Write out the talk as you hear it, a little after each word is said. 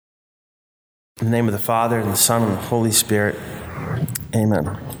In the name of the Father, and the Son, and the Holy Spirit. Amen.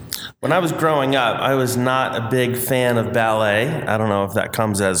 When I was growing up, I was not a big fan of ballet. I don't know if that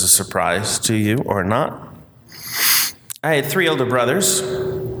comes as a surprise to you or not. I had 3 older brothers,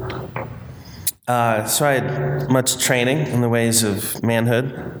 so I had much training in the ways of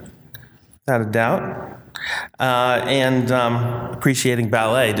manhood, without a doubt. And appreciating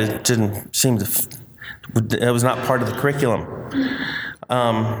ballet didn't seem to, it was not part of the curriculum.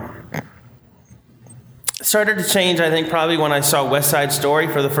 It started to change, I think, probably when I saw West Side Story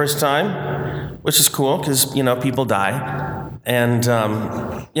for the first time, which is cool because, people die. And,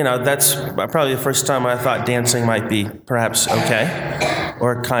 that's probably the first time I thought dancing might be perhaps okay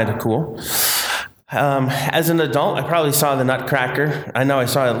or kind of cool. As an adult, I probably saw The Nutcracker. I know I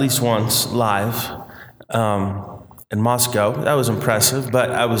saw it at least once live in Moscow. That was impressive,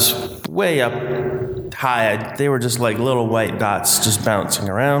 but I was way up high. They were just like little white dots just bouncing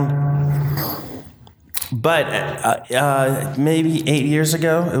around. But maybe 8 years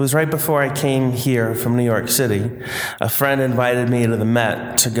ago, it was right before I came here from New York City, a friend invited me to the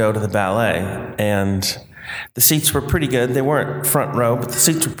Met to go to the ballet, and the seats were pretty good. They weren't front row, but the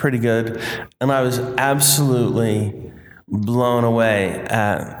seats were pretty good, and I was absolutely blown away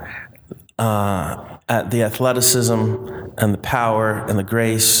at the athleticism and the power and the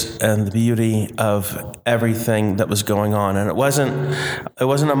grace and the beauty of everything that was going on. And it wasn't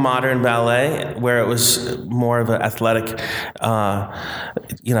a modern ballet where it was more of an athletic,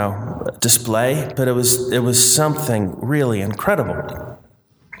 display, but it was something really incredible.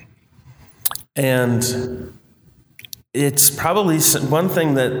 And it's probably one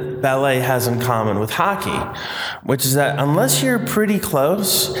thing that ballet has in common with hockey, which is that unless you're pretty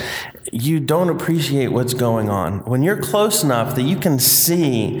close, you don't appreciate what's going on. When you're close enough that you can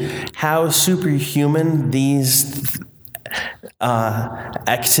see how superhuman these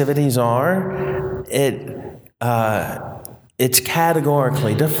activities are, it's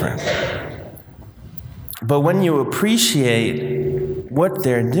categorically different. But when you appreciate what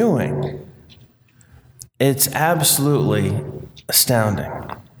they're doing, it's absolutely astounding.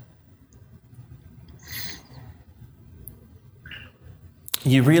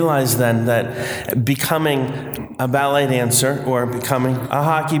 You realize then that becoming a ballet dancer or becoming a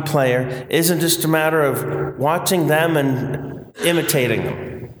hockey player isn't just a matter of watching them and imitating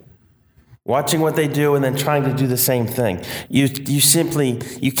them, watching what they do and then trying to do the same thing. You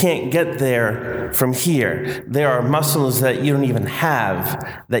can't get there from here. There are muscles that you don't even have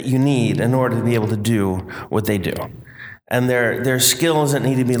that you need in order to be able to do what they do. And there are skills that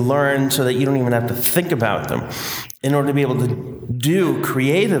need to be learned so that you don't even have to think about them in order to be able to do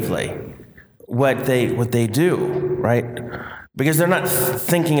creatively what they do, right? Because they're not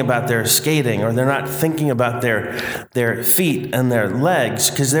thinking about their skating, or they're not thinking about their feet and their legs,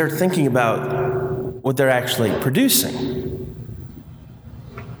 because they're thinking about what they're actually producing.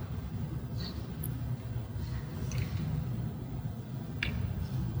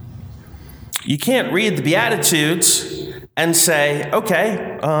 You can't read the Beatitudes and say,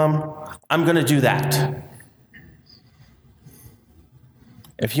 okay, I'm going to do that.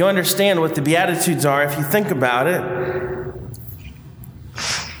 If you understand what the Beatitudes are, if you think about it,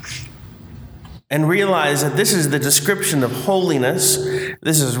 and realize that this is the description of holiness,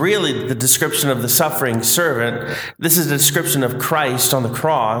 this is really the description of the suffering servant, this is the description of Christ on the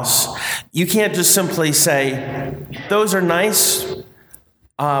cross, you can't just simply say, those are nice,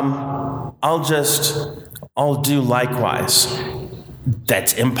 I'll do likewise.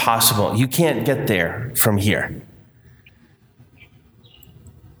 That's impossible. You can't get there from here.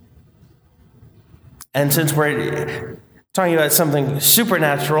 And since we're talking about something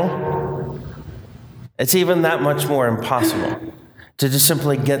supernatural, it's even that much more impossible to just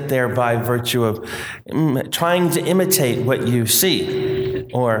simply get there by virtue of trying to imitate what you see,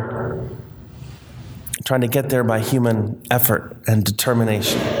 or trying to get there by human effort and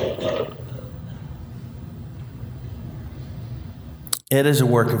determination. It is a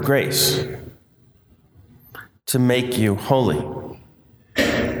work of grace to make you holy.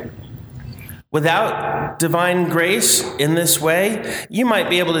 Without divine grace in this way, you might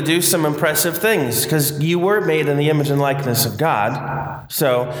be able to do some impressive things because you were made in the image and likeness of God.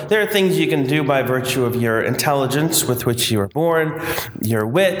 So there are things you can do by virtue of your intelligence with which you were born, your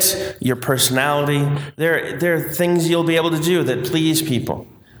wit, your personality. There are things you'll be able to do that please people.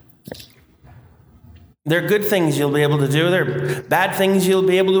 There are good things you'll be able to do. There are bad things you'll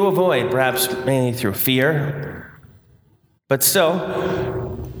be able to avoid, perhaps mainly through fear. But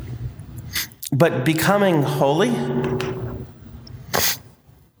still, but becoming holy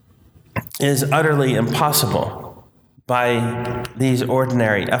is utterly impossible by these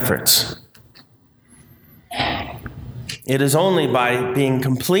ordinary efforts. It is only by being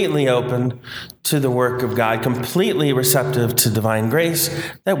completely open to the work of God, completely receptive to divine grace,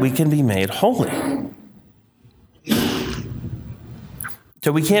 that we can be made holy.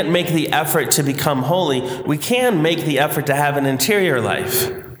 So we can't make the effort to become holy. We can make the effort to have an interior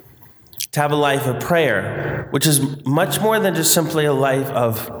life, to have a life of prayer, which is much more than just simply a life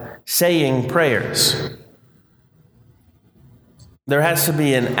of saying prayers. There has to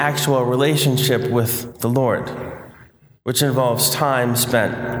be an actual relationship with the Lord, which involves time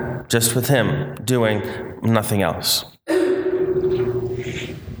spent just with Him, doing nothing else.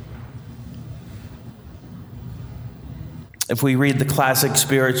 If we read the classic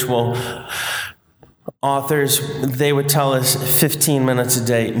spiritual authors, they would tell us 15 minutes a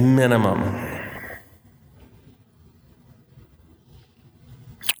day minimum,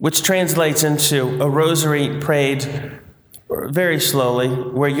 which translates into a rosary prayed very slowly,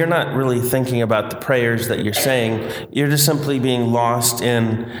 where you're not really thinking about the prayers that you're saying. You're just simply being lost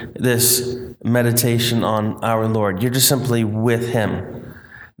in this meditation on our Lord. You're just simply with Him.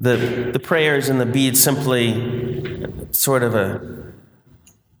 The prayers and the beads simply sort of a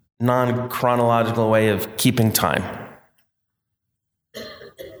non-chronological way of keeping time.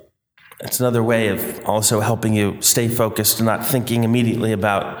 It's another way of also helping you stay focused and not thinking immediately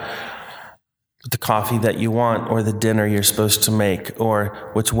about the coffee that you want, or the dinner you're supposed to make, or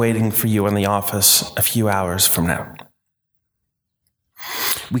what's waiting for you in the office a few hours from now.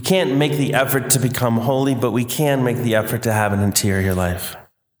 We can't make the effort to become holy, but we can make the effort to have an interior life.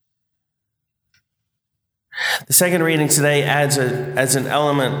 The second reading today adds an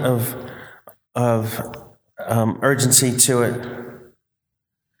element of urgency to it.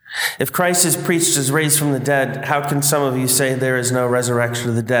 If Christ is preached as raised from the dead, how can some of you say there is no resurrection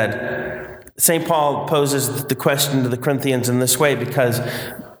of the dead? St. Paul poses the question to the Corinthians in this way, because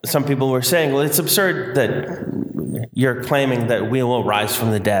some people were saying, well, it's absurd that you're claiming that we will rise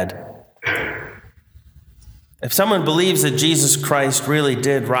from the dead. If someone believes that Jesus Christ really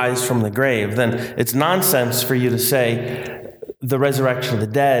did rise from the grave, then it's nonsense for you to say the resurrection of the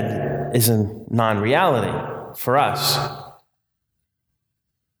dead is a non-reality for us.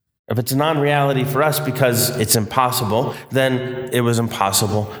 If it's a non-reality for us because it's impossible, then it was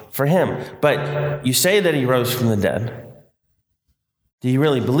impossible for him. But you say that he rose from the dead. Do you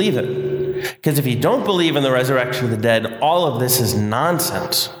really believe it? Because if you don't believe in the resurrection of the dead, all of this is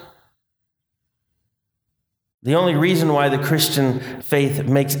nonsense. The only reason why the Christian faith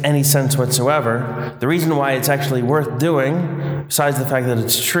makes any sense whatsoever, the reason why it's actually worth doing, besides the fact that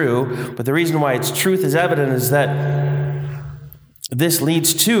it's true, but the reason why its truth is evident is that this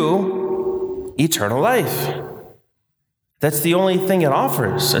leads to eternal life. That's the only thing it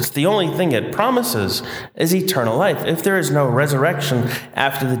offers. That's the only thing it promises, is eternal life. If there is no resurrection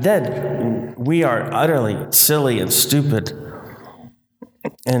after the dead, we are utterly silly and stupid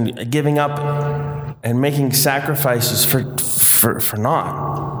and giving up and making sacrifices for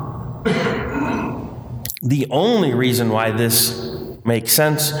naught. The only reason why this makes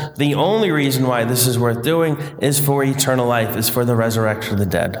sense, the only reason why this is worth doing, is for eternal life, is for the resurrection of the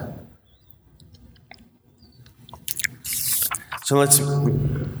dead. So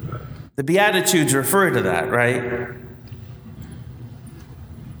the Beatitudes refer to that, right?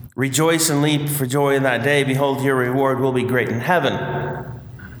 Rejoice and leap for joy in that day. Behold, your reward will be great in heaven.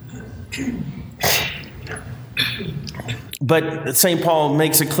 But St. Paul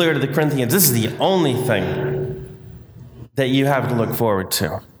makes it clear to the Corinthians, this is the only thing that you have to look forward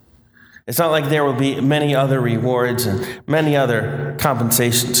to. It's not like there will be many other rewards and many other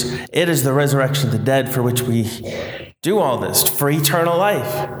compensations. It is the resurrection of the dead for which we do all this, for eternal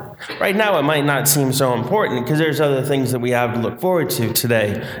life. Right now, it might not seem so important because there's other things that we have to look forward to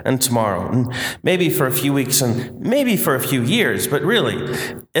today and tomorrow, and maybe for a few weeks and maybe for a few years, but really,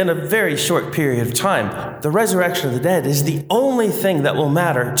 in a very short period of time, the resurrection of the dead is the only thing that will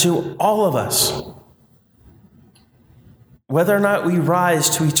matter to all of us. Whether or not we rise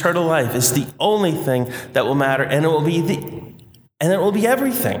to eternal life is the only thing that will matter, and it will be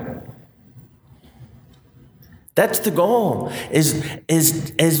everything. That's the goal,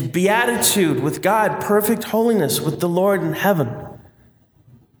 is beatitude with God, perfect holiness with the Lord in heaven.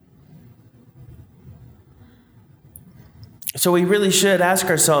 So we really should ask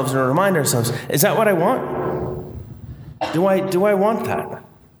ourselves and remind ourselves, is that what I want? Do I want that?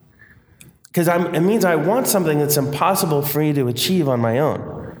 Because it means I want something that's impossible for me to achieve on my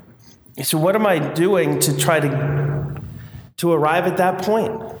own. So what am I doing to try to arrive at that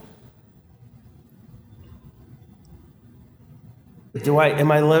point? Am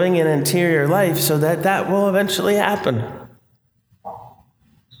I living an interior life so that will eventually happen?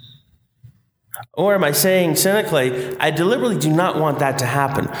 Or am I saying cynically, I deliberately do not want that to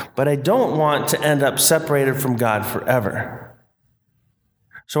happen, but I don't want to end up separated from God forever.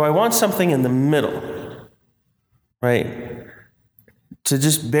 So I want something in the middle, right? To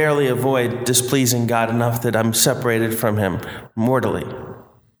just barely avoid displeasing God enough that I'm separated from him mortally.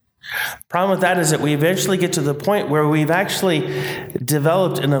 Problem with that is that we eventually get to the point where we've actually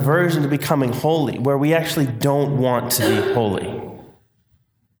developed an aversion to becoming holy, where we actually don't want to be holy.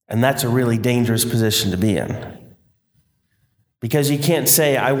 And that's a really dangerous position to be in. Because you can't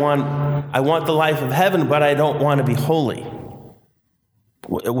say, I want the life of heaven, but I don't want to be holy.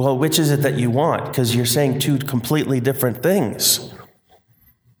 Well, which is it that you want? Because you're saying two completely different things.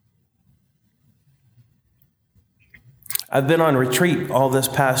 I've been on retreat all this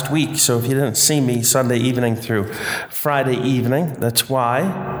past week, so if you didn't see me Sunday evening through Friday evening, that's why.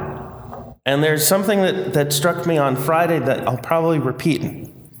 And there's something that struck me on Friday that I'll probably repeat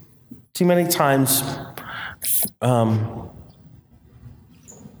too many times.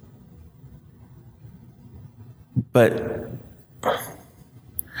 But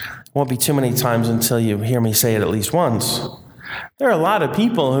won't be too many times until you hear me say it at least once. There are a lot of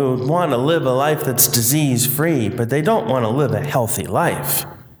people who want to live a life that's disease-free, but they don't want to live a healthy life.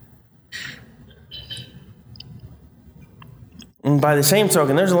 And by the same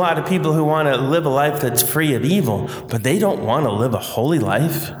token, there's a lot of people who want to live a life that's free of evil, but they don't want to live a holy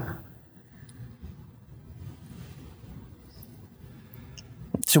life.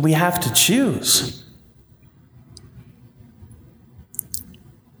 So we have to choose.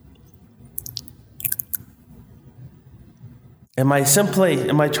 Am I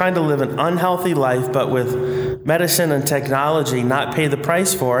trying to live an unhealthy life, but with medicine and technology not pay the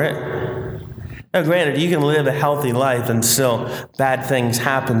price for it? Now, granted, you can live a healthy life and still bad things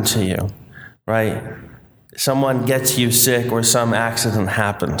happen to you, right? Someone gets you sick or some accident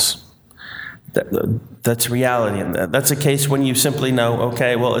happens. That's reality. And that's a case when you simply know,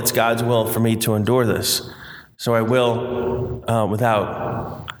 okay, well, it's God's will for me to endure this. So I will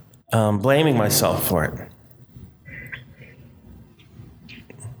without blaming myself for it.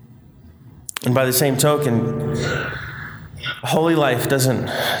 And by the same token, a holy life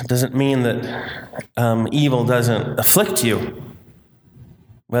doesn't mean that evil doesn't afflict you,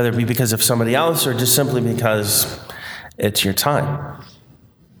 whether it be because of somebody else or just simply because it's your time.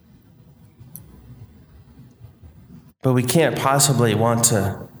 But we can't possibly want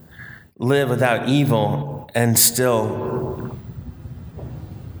to live without evil and still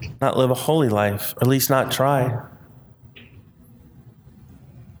not live a holy life, or at least not try.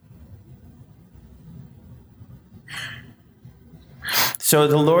 So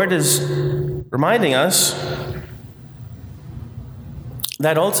the Lord is reminding us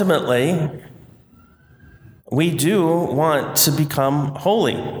that ultimately we do want to become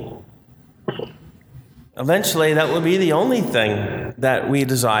holy. Eventually, that will be the only thing that we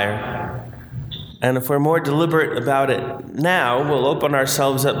desire. And if we're more deliberate about it now, we'll open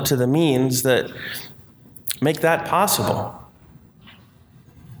ourselves up to the means that make that possible.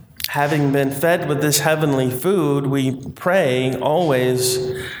 Having been fed with this heavenly food, we pray always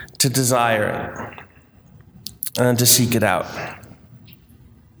to desire it and to seek it out.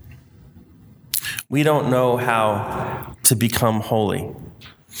 We don't know how to become holy.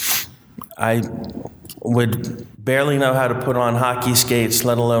 I would barely know how to put on hockey skates,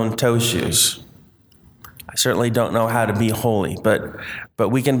 let alone toe shoes. I certainly don't know how to be holy, but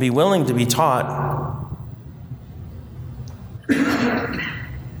we can be willing to be taught.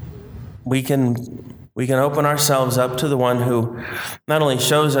 We can open ourselves up to the one who not only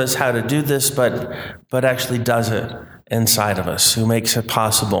shows us how to do this, but actually does it inside of us, who makes it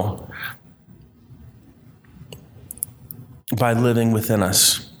possible by living within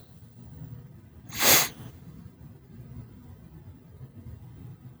us.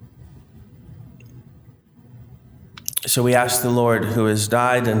 So we ask the Lord, who has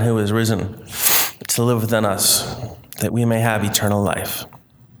died and who is risen, to live within us, that we may have eternal life.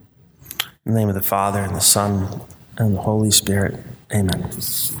 In the name of the Father, and the Son, and the Holy Spirit. Amen.